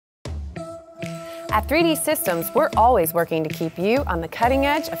At 3D Systems, we're always working to keep you on the cutting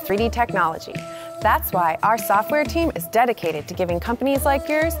edge of 3D technology. That's why our software team is dedicated to giving companies like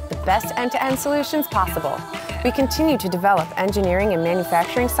yours the best end-to-end solutions possible. We continue to develop engineering and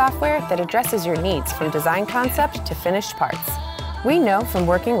manufacturing software that addresses your needs from design concept to finished parts. We know from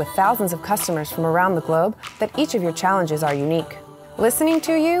working with thousands of customers from around the globe that each of your challenges are unique. Listening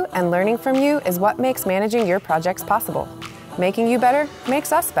to you and learning from you is what makes managing your projects possible. Making you better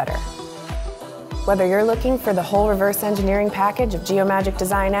makes us better. Whether you're looking for the whole reverse engineering package of Geomagic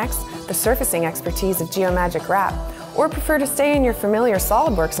Design X, the surfacing expertise of Geomagic Wrap, or prefer to stay in your familiar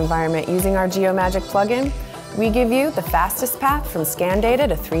SolidWorks environment using our Geomagic plugin, we give you the fastest path from scan data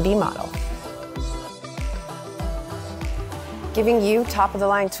to 3D model. Giving you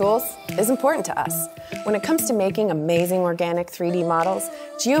top-of-the-line tools is important to us. When it comes to making amazing organic 3D models,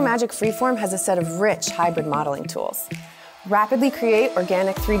 Geomagic Freeform has a set of rich hybrid modeling tools. Rapidly create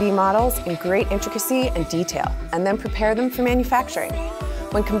organic 3D models in great intricacy and detail, and then prepare them for manufacturing.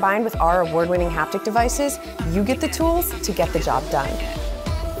 When combined with our award-winning haptic devices, you get the tools to get the job done.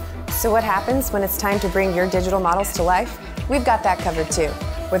 So what happens when it's time to bring your digital models to life? We've got that covered too,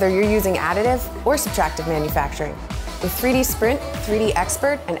 whether you're using additive or subtractive manufacturing. With 3D Sprint, 3D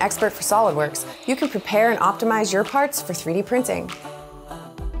Expert, and Expert for SolidWorks, you can prepare and optimize your parts for 3D printing.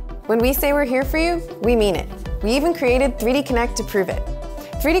 When we say we're here for you, we mean it. We even created 3D Connect to prove it.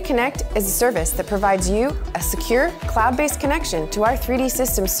 3D Connect is a service that provides you a secure, cloud-based connection to our 3D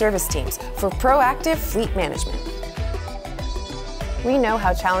Systems service teams for proactive fleet management. We know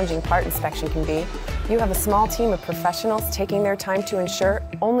how challenging part inspection can be. You have a small team of professionals taking their time to ensure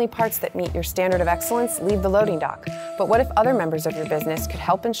only parts that meet your standard of excellence leave the loading dock. But what if other members of your business could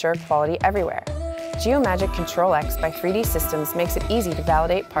help ensure quality everywhere? Geomagic Control X by 3D Systems makes it easy to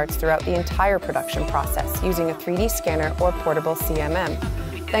validate parts throughout the entire production process using a 3D scanner or portable CMM.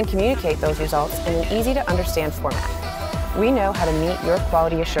 Then communicate those results in an easy-to-understand format. We know how to meet your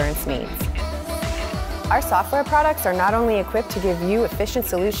quality assurance needs. Our software products are not only equipped to give you efficient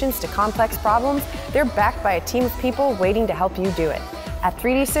solutions to complex problems, they're backed by a team of people waiting to help you do it. At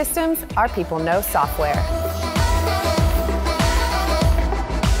 3D Systems, our people know software.